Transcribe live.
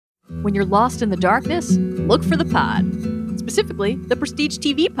When you're lost in the darkness, look for the pod. Specifically, the Prestige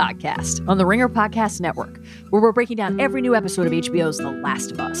TV podcast on the Ringer Podcast Network, where we're breaking down every new episode of HBO's The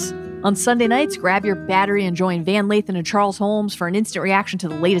Last of Us. On Sunday nights, grab your battery and join Van Lathan and Charles Holmes for an instant reaction to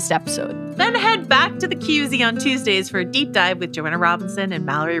the latest episode. Then head back to the QZ on Tuesdays for a deep dive with Joanna Robinson and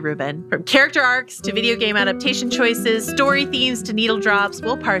Mallory Rubin. From character arcs to video game adaptation choices, story themes to needle drops,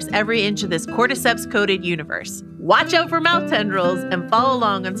 we'll parse every inch of this cordyceps-coated universe. Watch out for mouth tendrils and follow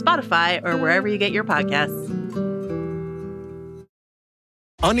along on Spotify or wherever you get your podcasts.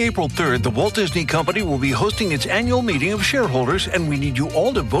 On April 3rd, the Walt Disney Company will be hosting its annual meeting of shareholders, and we need you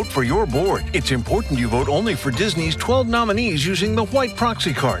all to vote for your board. It's important you vote only for Disney's 12 nominees using the white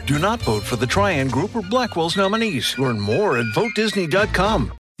proxy card. Do not vote for the Trian Group or Blackwell's nominees. Learn more at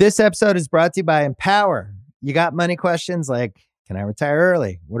votedisney.com. This episode is brought to you by Empower. You got money questions like, can I retire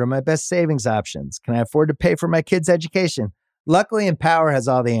early? What are my best savings options? Can I afford to pay for my kids' education? Luckily, Empower has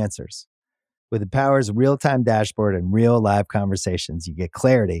all the answers. With Empower's real-time dashboard and real live conversations, you get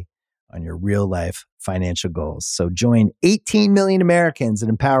clarity on your real-life financial goals. So join 18 million Americans and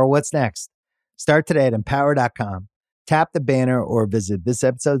Empower what's next. Start today at empower.com. Tap the banner or visit this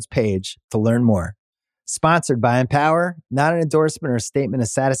episode's page to learn more. Sponsored by Empower, not an endorsement or statement of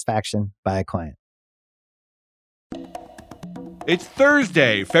satisfaction by a client. It's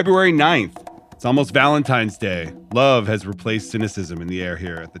Thursday, February 9th. It's almost Valentine's Day. Love has replaced cynicism in the air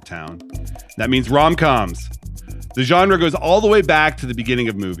here at the town. That means rom-coms. The genre goes all the way back to the beginning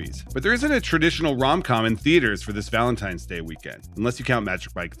of movies, but there isn't a traditional rom-com in theaters for this Valentine's Day weekend, unless you count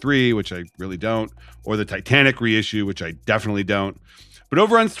Magic Mike 3, which I really don't, or the Titanic reissue, which I definitely don't. But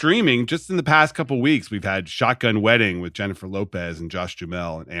over on streaming, just in the past couple weeks, we've had Shotgun Wedding with Jennifer Lopez and Josh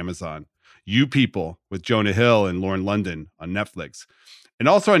Duhamel on Amazon, You People with Jonah Hill and Lauren London on Netflix. And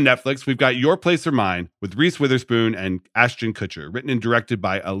also on Netflix, we've got Your Place or Mine with Reese Witherspoon and Ashton Kutcher, written and directed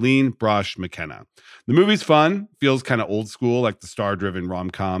by Aline Brosh McKenna. The movie's fun, feels kind of old school, like the star-driven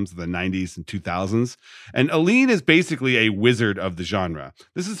rom-coms of the 90s and 2000s. And Aline is basically a wizard of the genre.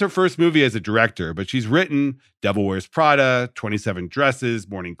 This is her first movie as a director, but she's written Devil Wears Prada, 27 Dresses,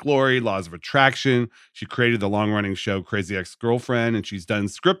 Morning Glory, Laws of Attraction. She created the long-running show Crazy Ex-Girlfriend, and she's done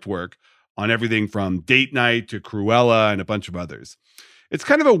script work on everything from Date Night to Cruella and a bunch of others. It's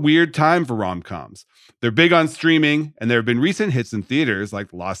kind of a weird time for rom-coms. They're big on streaming, and there have been recent hits in theaters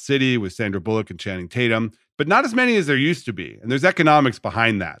like Lost City with Sandra Bullock and Channing Tatum, but not as many as there used to be. And there's economics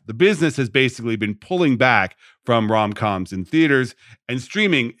behind that. The business has basically been pulling back from rom-coms in theaters, and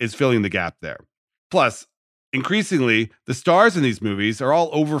streaming is filling the gap there. Plus, increasingly, the stars in these movies are all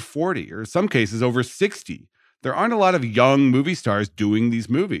over 40, or in some cases over 60. There aren't a lot of young movie stars doing these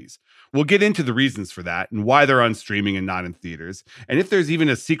movies. We'll get into the reasons for that and why they're on streaming and not in theaters, and if there's even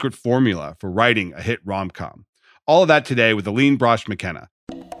a secret formula for writing a hit rom-com. All of that today with Aline Brosh McKenna.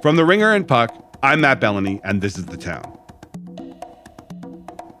 From The Ringer and Puck, I'm Matt Bellany, and this is The Town.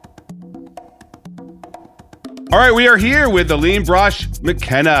 All right, we are here with Aline Brosh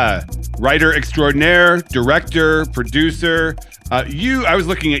McKenna, writer extraordinaire, director, producer. I was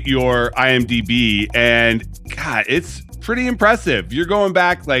looking at your IMDb, and God, it's pretty impressive. You're going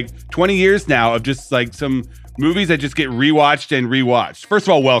back like 20 years now of just like some movies that just get rewatched and rewatched. First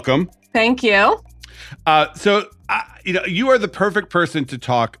of all, welcome. Thank you. You are the perfect person to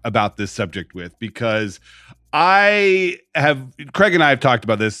talk about this subject with, because Craig and I have talked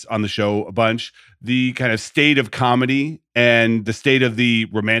about this on the show a bunch, the kind of state of comedy and the state of the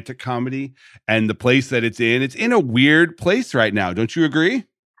romantic comedy and the place that it's in. It's in a weird place right now. Don't you agree?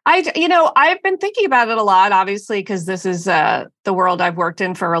 I've been thinking about it a lot, obviously, because this is the world I've worked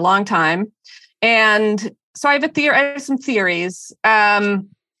in for a long time. And so I have some theories.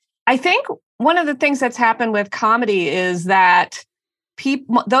 I think one of the things that's happened with comedy is that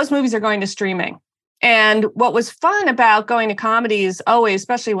those movies are going to streaming. And what was fun about going to comedies always,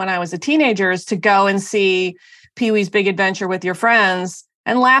 especially when I was a teenager, is to go and see Pee-wee's Big Adventure with your friends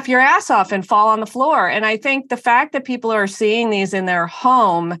and laugh your ass off and fall on the floor. And I think the fact that people are seeing these in their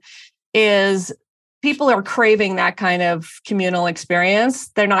home is people are craving that kind of communal experience.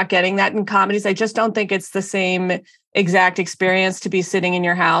 They're not getting that in comedies. I just don't think it's the same exact experience to be sitting in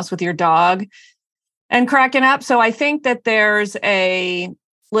your house with your dog and cracking up. So I think that there's a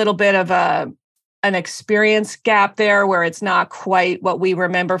little bit of an experience gap there where it's not quite what we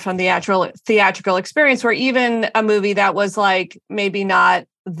remember from the theatrical experience, where even a movie that was like maybe not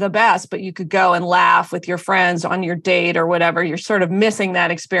the best, but you could go and laugh with your friends on your date or whatever, you're sort of missing that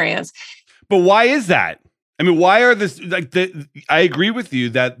experience. But why is that? I mean, why are this I agree with you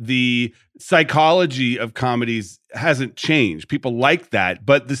that the psychology of comedies hasn't changed. People like that,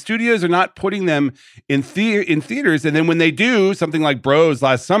 but the studios are not putting them in theaters. And then when they do something like Bros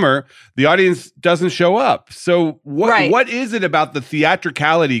last summer, the audience doesn't show up. So what is it about the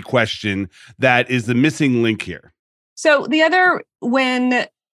theatricality question that is the missing link here? So when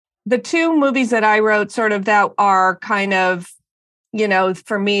the two movies that I wrote sort of that are kind of,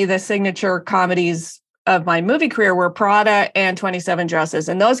 for me, the signature comedies of my movie career were Prada and 27 Dresses.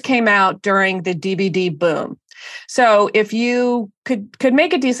 And those came out during the DVD boom. So if you could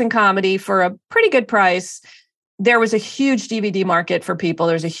make a decent comedy for a pretty good price, there was a huge DVD market for people.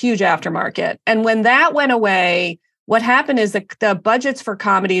 There's a huge aftermarket. And when that went away, what happened is that the budgets for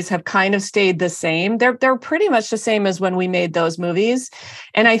comedies have kind of stayed the same. They're pretty much the same as when we made those movies.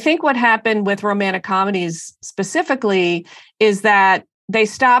 And I think what happened with romantic comedies specifically is that they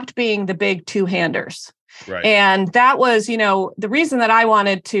stopped being the big two-handers. Right. And that was, the reason that I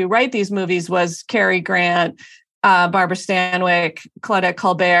wanted to write these movies was Cary Grant, Barbara Stanwyck, Claudette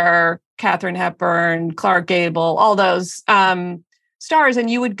Colbert, Katharine Hepburn, Clark Gable, all those stars. And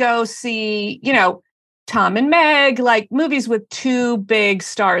you would go see, Tom and Meg, like movies with two big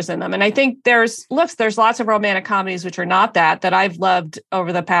stars in them. And I think there's lots of romantic comedies which are not that I've loved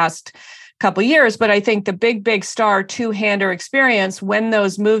over the past couple years. But I think the big star two-hander experience, when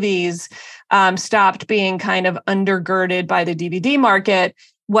those movies stopped being kind of undergirded by the DVD market,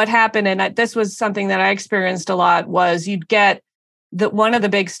 what happened, and this was something that I experienced a lot, was you'd get one of the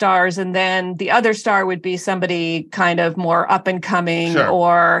big stars, and then the other star would be somebody kind of more up and coming,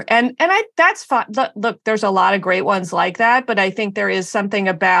 sure. That's fine. Look, there's a lot of great ones like that, but I think there is something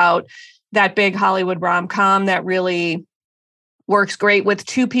about that big Hollywood rom-com that really works great with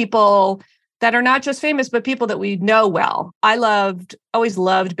two people that are not just famous, but people that we know well. I always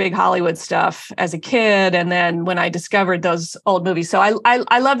loved big Hollywood stuff as a kid. And then when I discovered those old movies, so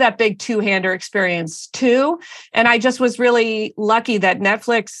I love that big two-hander experience too. And I just was really lucky that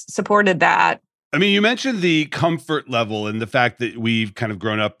Netflix supported that. I mean, you mentioned the comfort level and the fact that we've kind of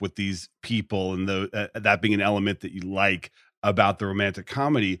grown up with these people and that being an element that you like about the romantic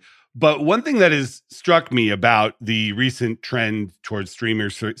comedy. But one thing that has struck me about the recent trend towards streaming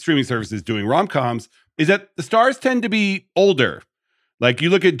services doing rom-coms is that the stars tend to be older. Like you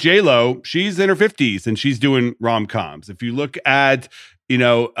look at J-Lo, she's in her 50s and she's doing rom-coms. If you look at,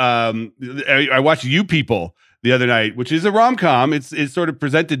 I watched You People the other night, which is a rom-com. It's sort of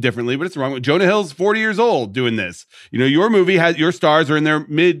presented differently, but it's wrong. Jonah Hill's 40 years old doing this. Your movie your stars are in their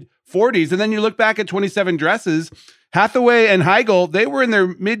mid 40s. And then you look back at 27 Dresses, Hathaway and Heigl, they were in their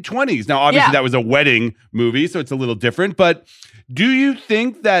mid-20s. Now, obviously, that was a wedding movie, so it's a little different. But do you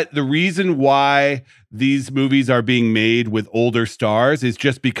think that the reason why these movies are being made with older stars is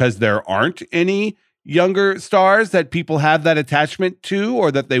just because there aren't any younger stars that people have that attachment to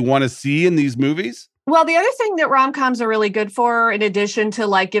or that they want to see in these movies? Well, the other thing that rom-coms are really good for, in addition to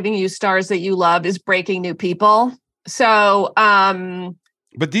like giving you stars that you love, is breaking new people. So,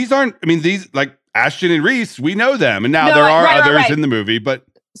 but these like Ashton and Reese, we know them. And now there are others in the movie, but.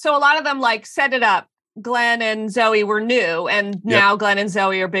 So a lot of them like set it up. Glenn and Zoe were new, and now Glenn and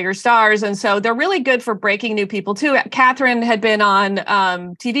Zoe are bigger stars. And so they're really good for breaking new people too. Catherine had been on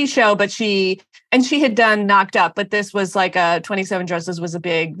TV show, but she had done Knocked Up, but this was like 27 Dresses was a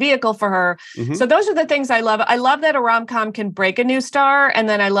big vehicle for her. Mm-hmm. So those are the things I love. I love that a rom-com can break a new star. And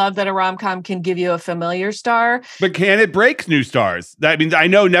then I love that a rom-com can give you a familiar star. But can it break new stars? I mean, I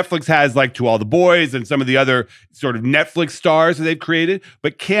know Netflix has like To All the Boys and some of the other sort of Netflix stars that they've created,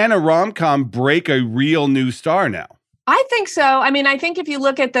 but can a rom-com break a real new star now? I think so. I mean, I think if you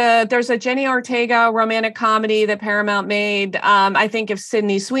look at there's a Jenny Ortega romantic comedy that Paramount made. I think of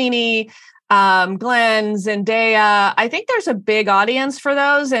Sydney Sweeney, Glenn, Zendaya. I think there's a big audience for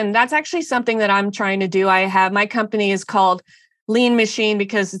those. And that's actually something that I'm trying to do. My company is called Lean Machine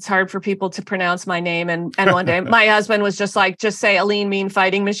because it's hard for people to pronounce my name. And one day my husband was just like, just say a lean, mean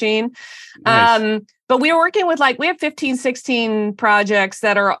fighting machine. Nice. But we were working with we have 15, 16 projects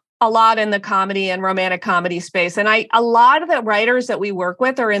that are a lot in the comedy and romantic comedy space. And a lot of the writers that we work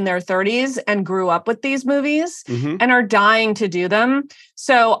with are in their 30s and grew up with these movies and are dying to do them.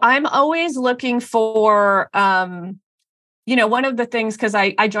 So I'm always looking for, one of the things, because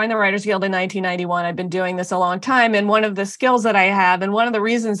I joined the Writers Guild in 1991. I've been doing this a long time. And one of the skills that I have, and one of the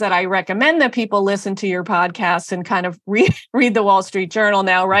reasons that I recommend that people listen to your podcast and kind of read the Wall Street Journal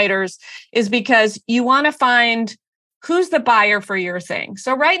now, writers, is because you want to find who's the buyer for your thing.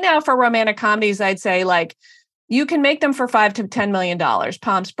 So right now for romantic comedies, I'd say you can make them for $5 to $10 million.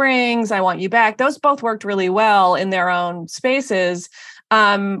 Palm Springs, I Want You Back. Those both worked really well in their own spaces.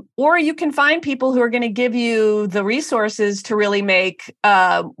 Or you can find people who are going to give you the resources to really make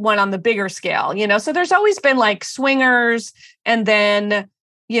one on the bigger scale, So there's always been like Swingers and then,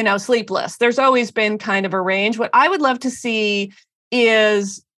 Sleepless. There's always been kind of a range. What I would love to see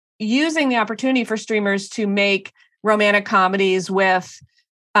is using the opportunity for streamers to make romantic comedies with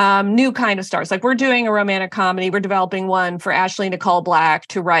new kind of stars. Like we're doing a romantic comedy. We're developing one for Ashley Nicole Black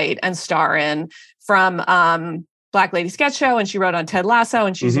to write and star in from Black Lady Sketch Show. And she wrote on Ted Lasso,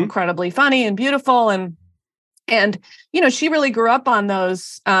 and she's incredibly funny and beautiful. And she really grew up on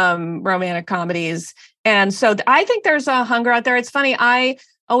those romantic comedies. And so I think there's a hunger out there. It's funny. I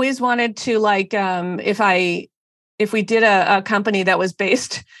always wanted to if we did a company that was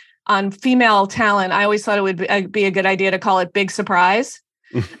based on female talent, I always thought it would be a good idea to call it Big Surprise.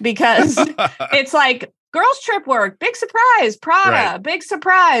 Because it's like Girls Trip Work, big surprise, Prada, right. Big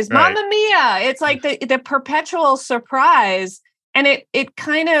surprise, right. Mamma Mia. It's like the perpetual surprise. And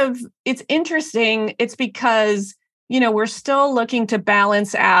it's interesting. It's because, we're still looking to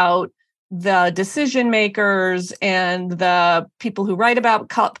balance out the decision makers and the people who write about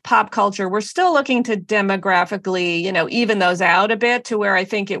pop culture. We're still looking to demographically, even those out a bit to where I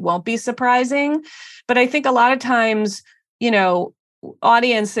think it won't be surprising. But I think a lot of times,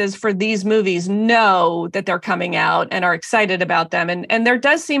 audiences for these movies know that they're coming out and are excited about them. And there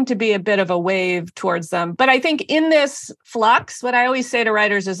does seem to be a bit of a wave towards them. But I think in this flux, what I always say to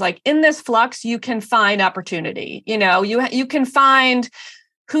writers is like, in this flux, you can find opportunity. You can find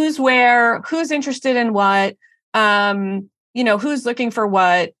who's where, who's interested in what, who's looking for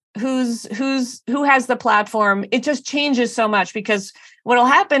what, who has the platform. It just changes so much because what'll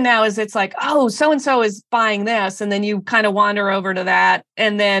happen now is it's like, oh, so-and-so is buying this. And then you kind of wander over to that.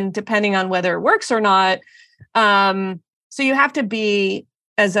 And then depending on whether it works or not. So you have to be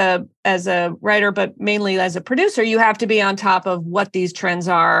as a writer, but mainly as a producer, you have to be on top of what these trends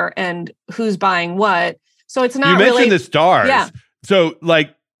are and who's buying what. So it's not You mentioned really the stars. Yeah. So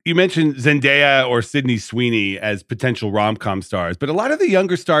like you mentioned Zendaya or Sydney Sweeney as potential rom-com stars, but a lot of the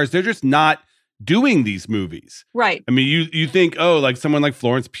younger stars, they're just not doing these movies. Right. I mean, you think, like someone like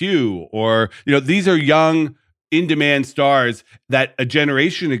Florence Pugh or, these are young in-demand stars that a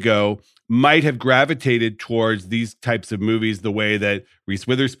generation ago might have gravitated towards these types of movies the way that Reese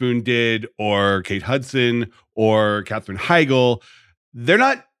Witherspoon did or Kate Hudson or Katherine Heigl. They're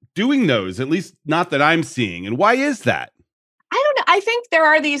not doing those, at least not that I'm seeing. And why is that? I don't know. I think there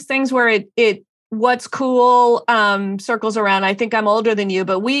are these things where it what's cool circles around. I think I'm older than you,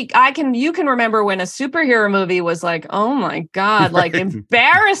 but you can remember when a superhero movie was like, oh my God, like right.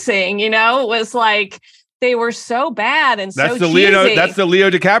 Embarrassing, it was like they were so bad and so cheesy. That's the Leo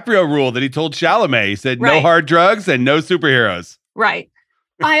DiCaprio rule that he told Chalamet. He said, right. No hard drugs and no superheroes. Right.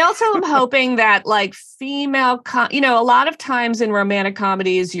 I also am hoping that like female, a lot of times in romantic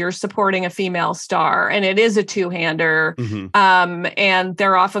comedies, you're supporting a female star and it is a two-hander. Mm-hmm. And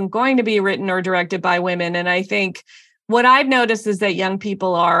they're often going to be written or directed by women. And I think what I've noticed is that young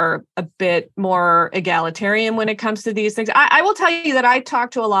people are a bit more egalitarian when it comes to these things. I will tell you that I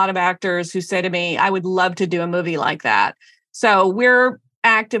talk to a lot of actors who say to me, I would love to do a movie like that. So we're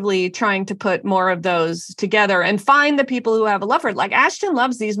actively trying to put more of those together and find the people who have a love for it. Like Ashton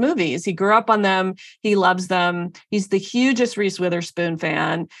loves these movies. He grew up on them. He loves them. He's the hugest Reese Witherspoon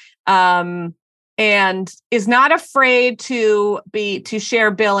fan. And is not afraid to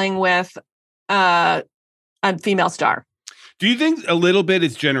share billing with a female star. Do you think a little bit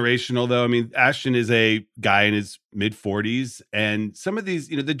it's generational, though? I mean, Ashton is a guy in his mid-40s, and some of these,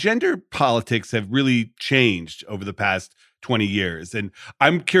 the gender politics have really changed over the past 20 years. And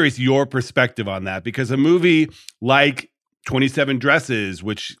I'm curious your perspective on that, because a movie like 27 Dresses,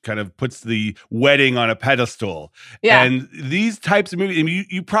 which kind of puts the wedding on a pedestal, and these types of movies, I mean,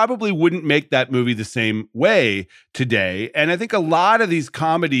 you probably wouldn't make that movie the same way today. And I think a lot of these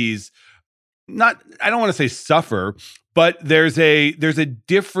comedies, I don't want to say suffer, but there's a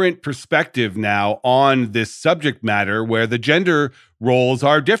different perspective now on this subject matter where the gender roles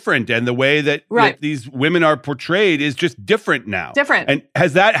are different and the way that these women are portrayed is just different now. Different. And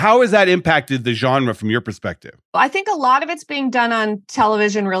how has that impacted the genre from your perspective? I think a lot of it's being done on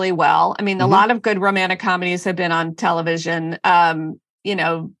television really well. I mean, a lot of good romantic comedies have been on television.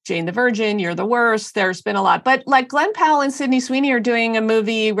 Jane the Virgin, You're the Worst. There's been a lot. But like Glenn Powell and Sydney Sweeney are doing a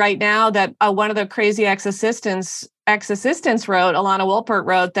movie right now that one of the crazy ex-assistants wrote, Alana Wolpert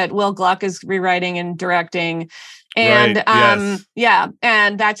wrote, that Will Gluck is rewriting and directing. And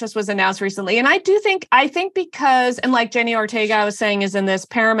and that just was announced recently. And I think because, and like Jenny Ortega I was saying is in this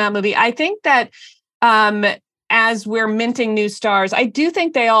Paramount movie, I think that as we're minting new stars, I do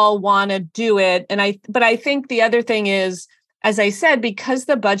think they all want to do it. But I think the other thing is, as I said, because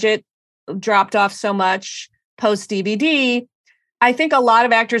the budget dropped off so much post DVD, I think a lot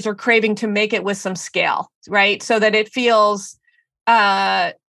of actors are craving to make it with some scale, right? So that it feels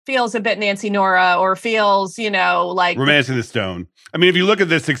a bit Nancy Nora, or feels, like Romancing the Stone. I mean, if you look at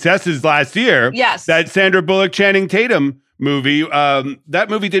the successes last year, yes, that Sandra Bullock, Channing Tatum movie, that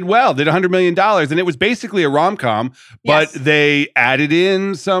movie did well, did $100 million. And it was basically a rom-com, but they added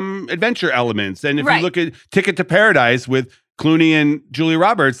in some adventure elements. And if you look at Ticket to Paradise with Clooney and Julia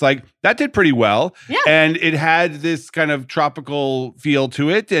Roberts, like that did pretty well. Yeah. And it had this kind of tropical feel to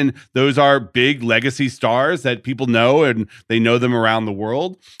it. And those are big legacy stars that people know, and they know them around the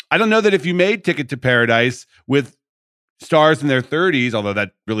world. I don't know that if you made Ticket to Paradise with stars in their 30s, although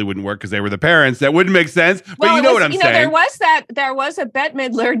that really wouldn't work because they were the parents, that wouldn't make sense. But well, what I'm saying. There was a Bette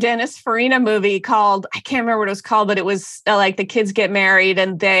Midler, Dennis Farina movie called, I can't remember what it was called, but it was like the kids get married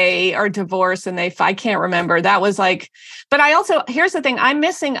and they are divorced and I can't remember. That was like, but here's the thing, I'm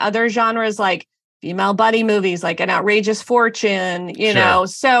missing other genres like female buddy movies, like An Outrageous Fortune, you know?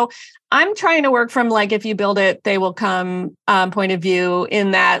 So I'm trying to work from like, if you build it, they will come point of view, in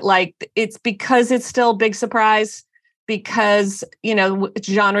that like, it's because it's still big surprise, because,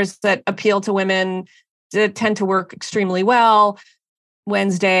 genres that appeal to women tend to work extremely well.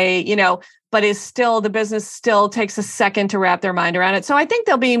 Wednesday, but is still, the business still takes a second to wrap their mind around it. So I think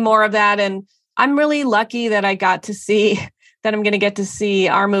there'll be more of that. And I'm really lucky that I'm going to get to see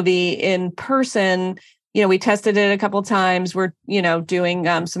our movie in person. We tested it a couple of times. We're,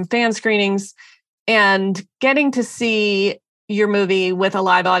 doing some fan screenings, and getting to see your movie with a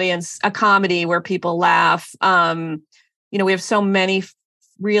live audience, a comedy where people laugh. We have so many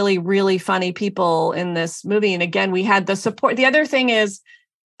really, really funny people in this movie. And again, we had the support. The other thing is,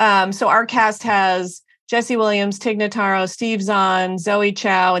 so our cast has Jesse Williams, Tig Notaro, Steve Zahn, Zoe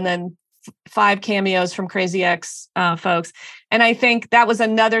Chow, and then 5 cameos from Crazy Ex folks. And I think that was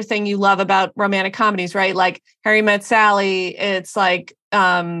another thing you love about romantic comedies, right? Like Harry Met Sally, it's like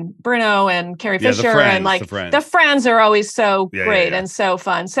Bruno and Carrie Fisher, and like the friends are always so great and so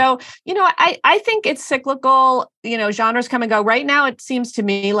fun. So, I think it's cyclical, genres come and go. Right now, it seems to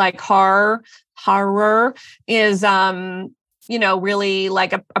me like horror is, really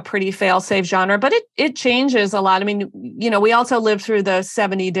like a pretty fail-safe genre, but it changes a lot. I mean, we also lived through the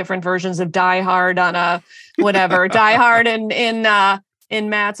 70 different versions of Die Hard on a whatever, Die Hard in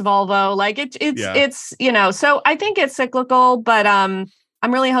Matt's Volvo. Like it's, so I think it's cyclical, but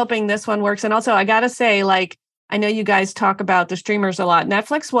I'm really hoping this one works. And also I got to say, like, I know you guys talk about the streamers a lot.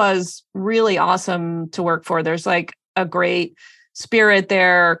 Netflix was really awesome to work for. There's like a great spirit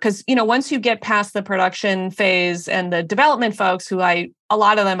there. Cause once you get past the production phase and the development folks who a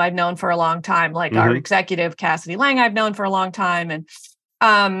lot of them I've known for a long time, like our executive Cassidy Lang, I've known for a long time. And,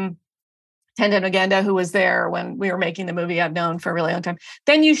 Tendon Agenda, who was there when we were making the movie, I've known for a really long time.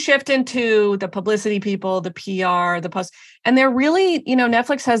 Then you shift into the publicity people, the PR, the post, and they're really,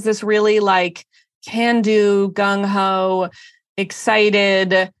 Netflix has this really like can-do, gung-ho,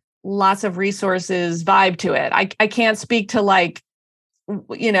 excited, lots of resources vibe to it. I can't speak to like,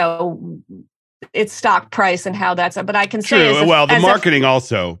 its stock price and how that's, but I can say the marketing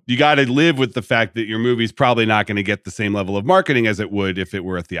also, you got to live with the fact that your movie's probably not going to get the same level of marketing as it would if it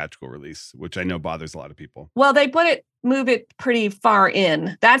were a theatrical release, which I know bothers a lot of people. Well, they move it pretty far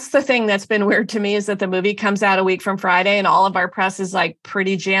in. That's the thing that's been weird to me, is that the movie comes out a week from Friday and all of our press is like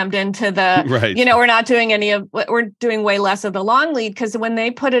pretty jammed into the, we're not doing we're doing way less of the long lead, because when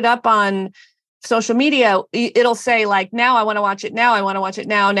they put it up on social media, it'll say like, now I want to watch it now. I want to watch it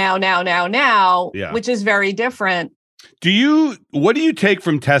now, which is very different. What do you take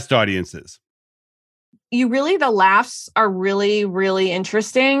from test audiences? The laughs are really, really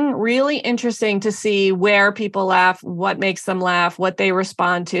interesting to see where people laugh, what makes them laugh, what they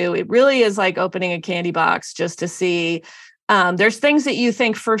respond to. It really is like opening a candy box just to see. There's things that you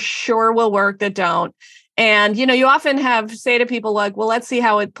think for sure will work that don't. And, you often say to people like, well, let's see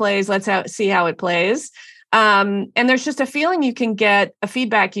how it plays. See how it plays. And there's just a feeling you can get, a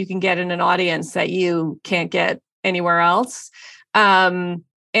feedback you can get in an audience that you can't get anywhere else. And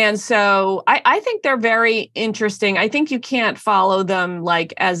so I think they're very interesting. I think you can't follow them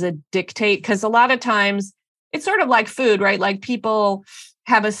like as a dictate, because a lot of times it's sort of like food, right? Like people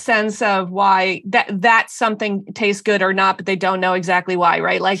have a sense of why that something tastes good or not, but they don't know exactly why,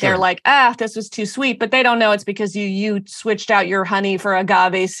 right? Like They're like, this was too sweet, but they don't know it's because you switched out your honey for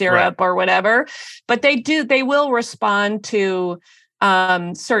agave syrup or whatever. But they will respond to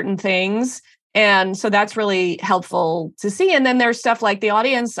certain things. And so that's really helpful to see. And then there's stuff like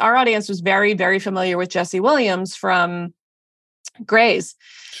our audience was very, very familiar with Jesse Williams from Grey's.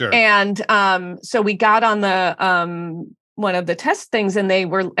 Sure. And so we got on the one of the test things, and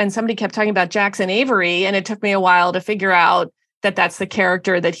somebody kept talking about Jackson Avery, and it took me a while to figure out that that's the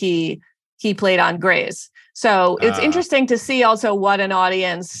character that he played on Grey's. So it's interesting to see also what an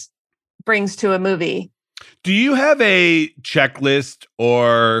audience brings to a movie. Do you have a checklist,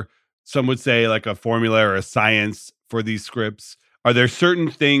 or some would say like a formula or a science for these scripts? Are there certain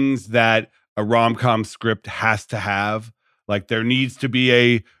things that a rom-com script has to have? Like there needs to be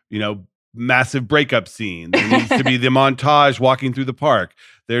a, massive breakup scene. There needs to be the montage walking through the park.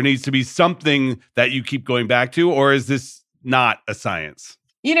 There needs to be something that you keep going back to, or is this not a science?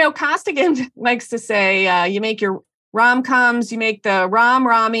 Costigan likes to say, you make your rom-coms, you make the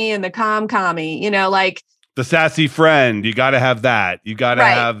rom-rommy and the com-commy, like the sassy friend. You got to have that. You got to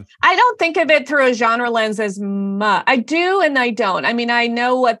have. I don't think of it through a genre lens as much. I do and I don't. I mean, I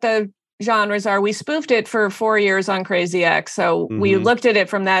know what the genres are. We spoofed it for 4 years on Crazy Ex, so we looked at it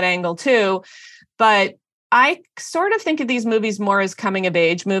from that angle too. But I sort of think of these movies more as coming of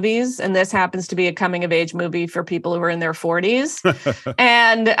age movies, and this happens to be a coming of age movie for people who are in their 40s,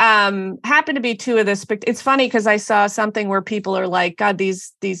 and happen to be two of this. It's funny because I saw something where people are like, "God,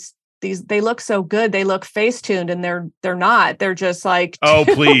 these they look so good. They look face-tuned," and they're not. They're just like, oh,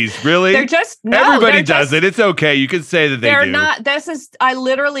 please, really? They're just everybody does it. It's okay. You can say that they're not. This is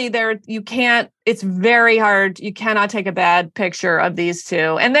you can't. It's very hard. You cannot take a bad picture of these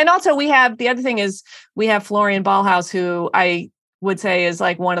two. And then also we have the other thing is we have Florian Ballhaus, who I would say is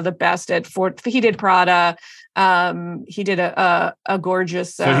like one of the best at he did Prada. He did a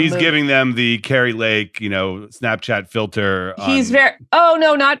gorgeous. So he's movie. Giving them the Carrie Lake, Snapchat filter. He's not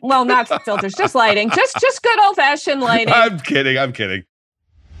filters, just lighting, just good old fashioned lighting. I'm kidding.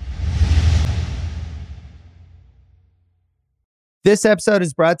 This episode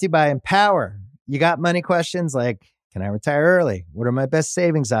is brought to you by Empower. You got money questions like, can I retire early? What are my best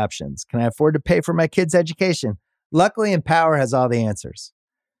savings options? Can I afford to pay for my kids' education? Luckily, Empower has all the answers.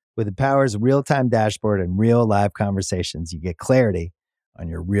 With Empower's real-time dashboard and real live conversations, you get clarity on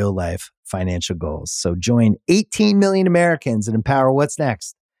your real-life financial goals. So join 18 million Americans and empower what's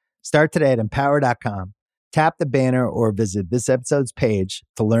next. Start today at empower.com. Tap the banner or visit this episode's page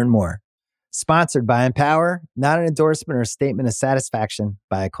to learn more. Sponsored by Empower, not an endorsement or a statement of satisfaction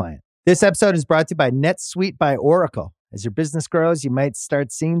by a client. This episode is brought to you by NetSuite by Oracle. As your business grows, you might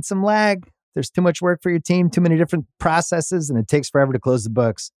start seeing some lag. There's too much work for your team, too many different processes, and it takes forever to close the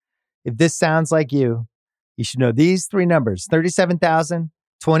books. If this sounds like you should know these three numbers: 37,000,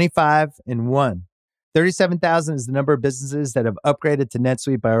 25, and 1. 37,000 is the number of businesses that have upgraded to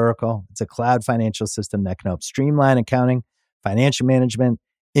NetSuite by Oracle. It's a cloud financial system that can help streamline accounting, financial management,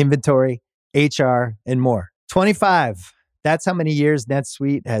 inventory, HR, and more. 25, that's how many years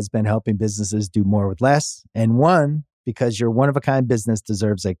NetSuite has been helping businesses do more with less. And 1, because your one-of-a-kind business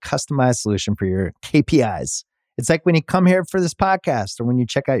deserves a customized solution for your KPIs. It's like when you come here for this podcast or when you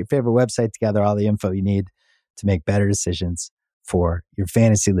check out your favorite website to gather all the info you need to make better decisions for your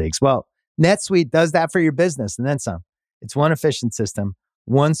fantasy leagues. Well, NetSuite does that for your business and then some. It's one efficient system,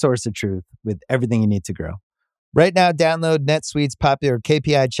 one source of truth with everything you need to grow. Right now, download NetSuite's popular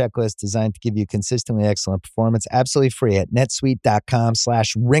KPI checklist designed to give you consistently excellent performance absolutely free at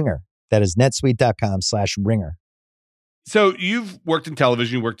netsuite.com/ringer. That is netsuite.com/ringer. So you've worked in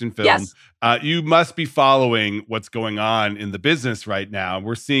television, you worked in film. Yes. You must be following what's going on in the business right now.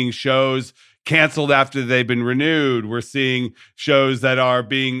 We're seeing shows canceled after they've been renewed. We're seeing shows that are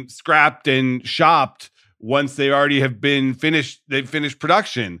being scrapped and shopped once they already have been finished. They've finished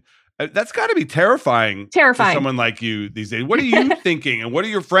production. That's got to be terrifying. For someone like you these days. What are you thinking? And what are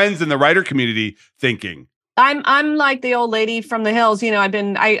your friends in the writer community thinking? I'm like the old lady from the hills.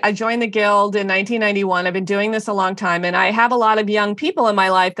 I joined the Guild in 1991. I've been doing this a long time, and I have a lot of young people in my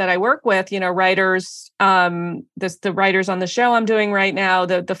life that I work with. Writers, the writers on the show I'm doing right now,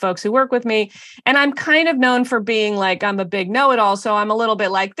 the folks who work with me, and I'm kind of known for being like I'm a big know-it-all. So I'm a little bit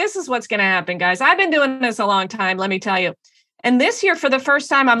like, this is what's going to happen, guys. I've been doing this a long time. Let me tell you. And this year, for the first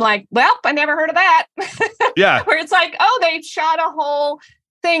time, I'm like, well, I never heard of that. Yeah, where it's like, oh, they shot a whole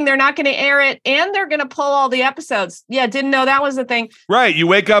thing. They're not going to air it, and they're going to pull all the episodes. Yeah, didn't know that was a thing. Right. You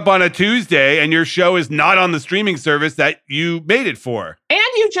wake up on a Tuesday and your show is not on the streaming service that you made it for. And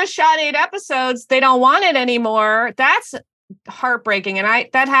you just shot 8 episodes. They don't want it anymore. That's heartbreaking. And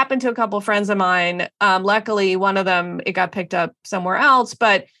that happened to a couple of friends of mine. Luckily, one of them, it got picked up somewhere else.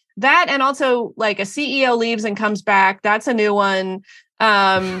 But that, and also like a CEO leaves and comes back. That's a new one.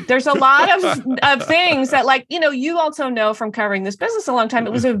 There's a lot of things that, like, you also know from covering this business a long time,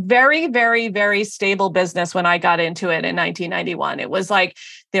 it was a very, very, very stable business when I got into it in 1991. It was like,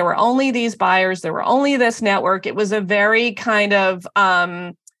 there were only these buyers, there were only this network. It was a very kind of,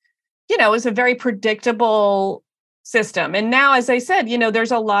 it was a very predictable system. And now, as I said,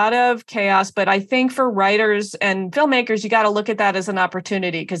 there's a lot of chaos, but I think for writers and filmmakers, you got to look at that as an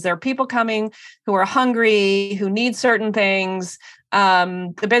opportunity because there are people coming who are hungry, who need certain things.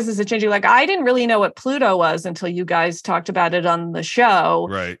 The business is changing. Like, I didn't really know what Pluto was until you guys talked about it on the show.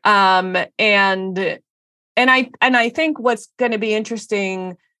 Right. And I think what's going to be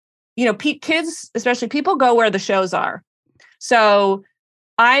interesting, kids, especially, people go where the shows are. So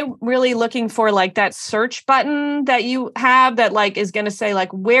I'm really looking for like that search button that you have that like is going to say like,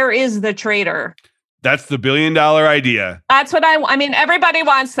 where is the traitor? That's the $1 billion idea. That's what I mean, everybody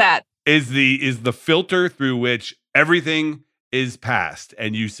wants that. Is the filter through which everything is passed.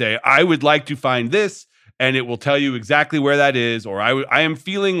 And you say, I would like to find this, and it will tell you exactly where that is. Or I am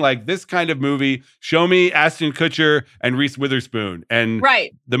feeling like this kind of movie. Show me Ashton Kutcher and Reese Witherspoon. And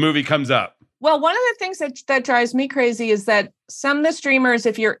the movie comes up. Well, one of the things that drives me crazy is that some of the streamers,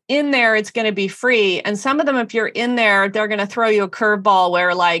 if you're in there, it's going to be free. And some of them, if you're in there, they're going to throw you a curveball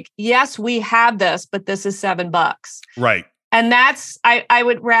where like, yes, we have this, but this is $7. Right. And that's, I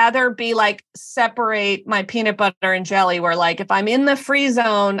would rather be like, separate my peanut butter and jelly where like, if I'm in the free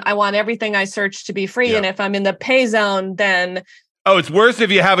zone, I want everything I search to be free. Yep. And if I'm in the pay zone, then. Oh, it's worse if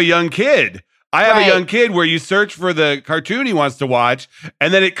you have a young kid. I have a young kid where you search for the cartoon he wants to watch,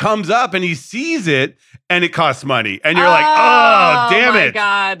 and then it comes up and he sees it and it costs money. And you're like, oh, damn it.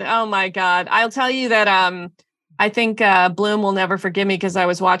 Oh my God. I'll tell you that I think Bloom will never forgive me because I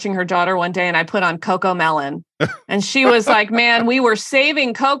was watching her daughter one day and I put on Coco Melon. And she was like, man, we were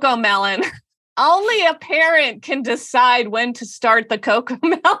saving Coco Melon. Only a parent can decide when to start the Coco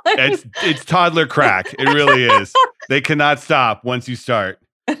Melon. It's toddler crack. It really is. They cannot stop once you start.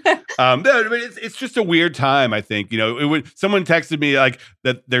 It's just a weird time, I think. Someone texted me like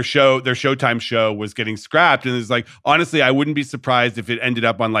that their Showtime show was getting scrapped, and it's like, honestly, I wouldn't be surprised if it ended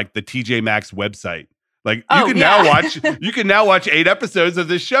up on like the TJ Maxx website. Like you can now watch 8 episodes of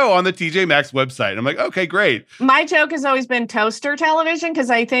this show on the TJ Maxx website. I'm like, okay, great. My joke has always been toaster television, because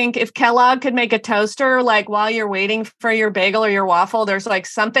I think if Kellogg could make a toaster, like while you're waiting for your bagel or your waffle, there's like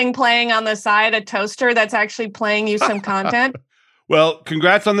something playing on the side, a toaster that's actually playing you some content. Well,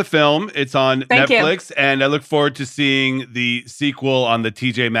 congrats on the film. It's on Netflix, and I look forward to seeing the sequel on the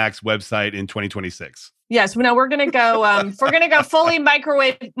TJ Maxx website in 2026. Yes, we're going to go. We're going to go fully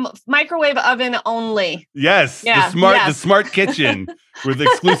microwave oven only. Yes, the smart kitchen with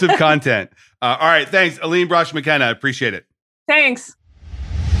exclusive content. All right, thanks, Aline Brosh McKenna. Appreciate it. Thanks.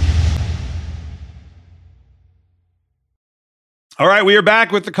 All right, we are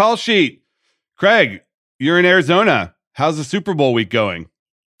back with the call sheet. Craig, you're in Arizona. How's the Super Bowl week going?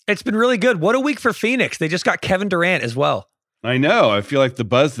 It's been really good. What a week for Phoenix. They just got Kevin Durant as well. I know. I feel like the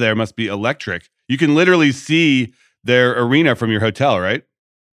buzz there must be electric. You can literally see their arena from your hotel, right?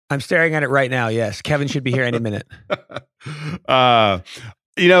 I'm staring at it right now. Yes. Kevin should be here any minute.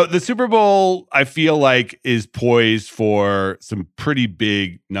 The Super Bowl, I feel like, is poised for some pretty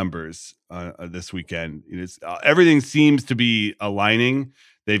big numbers this weekend. Everything seems to be aligning.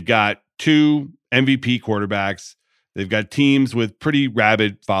 They've got 2 MVP quarterbacks. They've got teams with pretty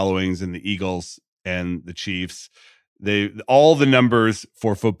rabid followings in the Eagles and the Chiefs. All the numbers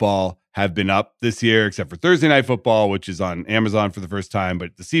for football have been up this year, except for Thursday Night Football, which is on Amazon for the first time.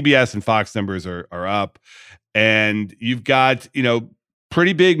 But the CBS and Fox numbers are up. And you've got,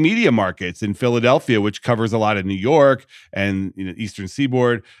 pretty big media markets in Philadelphia, which covers a lot of New York and Eastern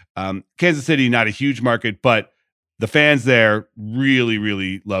Seaboard. Kansas City, not a huge market, but the fans there really,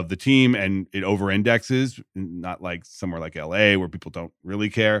 really love the team, and it over-indexes, not like somewhere like LA where people don't really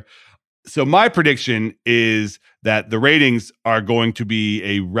care. So my prediction is that the ratings are going to be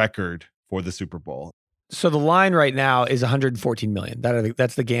a record for the Super Bowl. So the line right now is 114 million.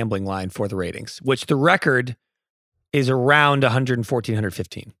 That's the gambling line for the ratings, which the record is around 114,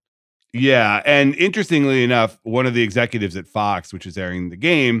 115. Yeah, and interestingly enough, one of the executives at Fox, which is airing the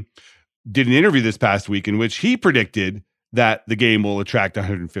game, did an interview this past week in which he predicted that the game will attract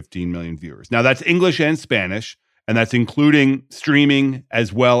 115 million viewers. Now, that's English and Spanish, and that's including streaming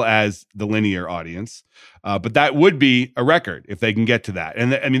as well as the linear audience. But that would be a record if they can get to that.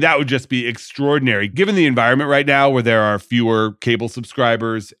 And that would just be extraordinary. Given the environment right now where there are fewer cable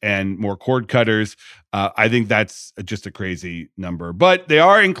subscribers and more cord cutters, I think that's just a crazy number. But they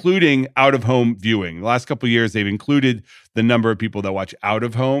are including out-of-home viewing. The last couple of years, they've included the number of people that watch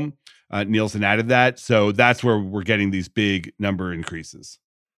out-of-home. Nielsen added that. So that's where we're getting these big number increases.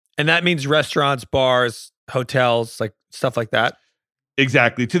 And that means restaurants, bars, hotels, like stuff like that?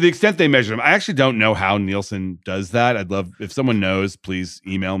 Exactly. To the extent they measure them. I actually don't know how Nielsen does that. I'd love, if someone knows, please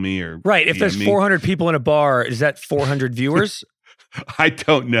email me or Right. If there's 400 people in a bar, is that 400 viewers? I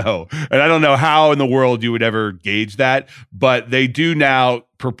don't know. And I don't know how in the world you would ever gauge that, but they do now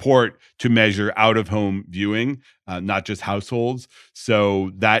purport to measure out-of-home viewing, not just households.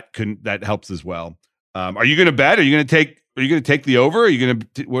 So that helps as well. Are you going to bet? Are you going to take the over? Are you going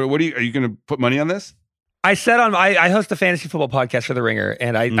to are you going to put money on this? I said I host a fantasy football podcast for The Ringer,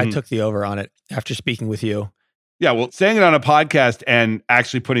 and I took the over on it after speaking with you. Yeah, well, saying it on a podcast and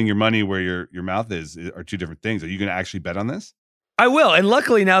actually putting your money where your mouth is are two different things. Are you going to actually bet on this? I will. And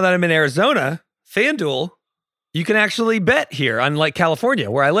luckily, now that I'm in Arizona, FanDuel, you can actually bet here, unlike California,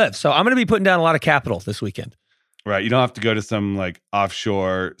 where I live. So I'm going to be putting down a lot of capital this weekend. Right. You don't have to go to some like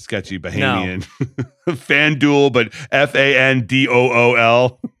offshore, sketchy Bahamian FanDuel, but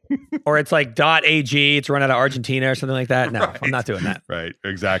FanDool. Or it's like .ag, it's run out of Argentina or something like that. No, right. I'm not doing that. Right,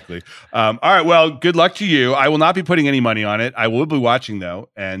 exactly. All right, well, good luck to you. I will not be putting any money on it. I will be watching though,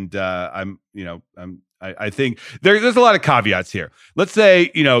 and I think there's a lot of caveats here. Let's say,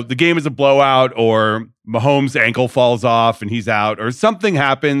 the game is a blowout or Mahomes' ankle falls off and he's out, or something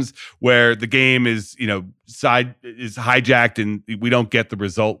happens where the game is, is hijacked and we don't get the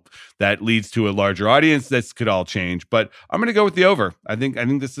result that leads to a larger audience. This could all change, but I'm going to go with the over. I think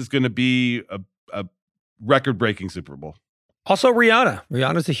this is going to be a record-breaking Super Bowl. Also, Rihanna.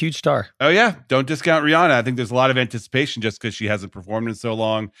 Rihanna's a huge star. Oh yeah, don't discount Rihanna. I think there's a lot of anticipation just because she hasn't performed in so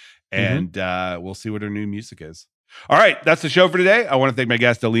long. And we'll see what her new music is. All right, that's the show for today. I want to thank my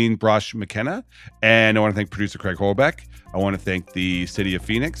guest, Aline Brosh McKenna, and I want to thank producer Craig Holbeck. I want to thank the city of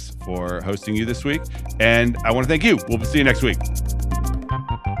Phoenix for hosting you this week, and I want to thank you. We'll see you next week.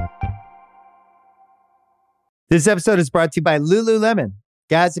 This episode is brought to you by Lululemon.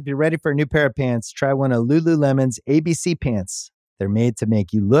 Guys, if you're ready for a new pair of pants, try one of Lululemon's ABC pants. They're made to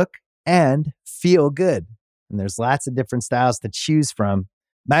make you look and feel good. And there's lots of different styles to choose from.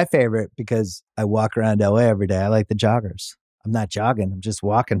 My favorite, because I walk around LA every day, I like the joggers. I'm not jogging, I'm just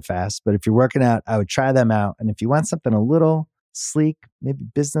walking fast. But if you're working out, I would try them out. And if you want something a little sleek, maybe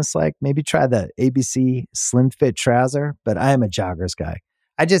business-like, maybe try the ABC Slim Fit trouser. But I am a joggers guy.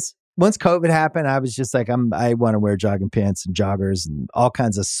 Once COVID happened, I was just like, I want to wear jogging pants and joggers and all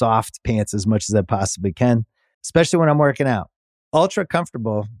kinds of soft pants as much as I possibly can, especially when I'm working out. Ultra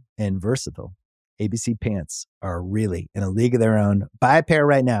comfortable and versatile. ABC pants are really in a league of their own. Buy a pair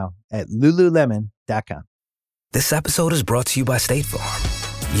right now at Lululemon.com. This episode is brought to you by State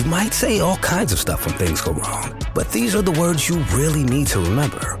Farm. You might say all kinds of stuff when things go wrong, but these are the words you really need to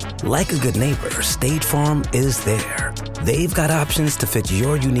remember. Like a good neighbor, State Farm is there. They've got options to fit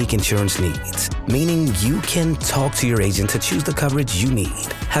your unique insurance needs, meaning you can talk to your agent to choose the coverage you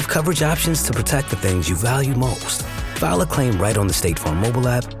need, have coverage options to protect the things you value most, file a claim right on the State Farm mobile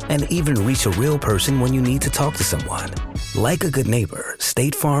app, and even reach a real person when you need to talk to someone. Like a good neighbor,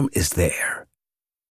 State Farm is there.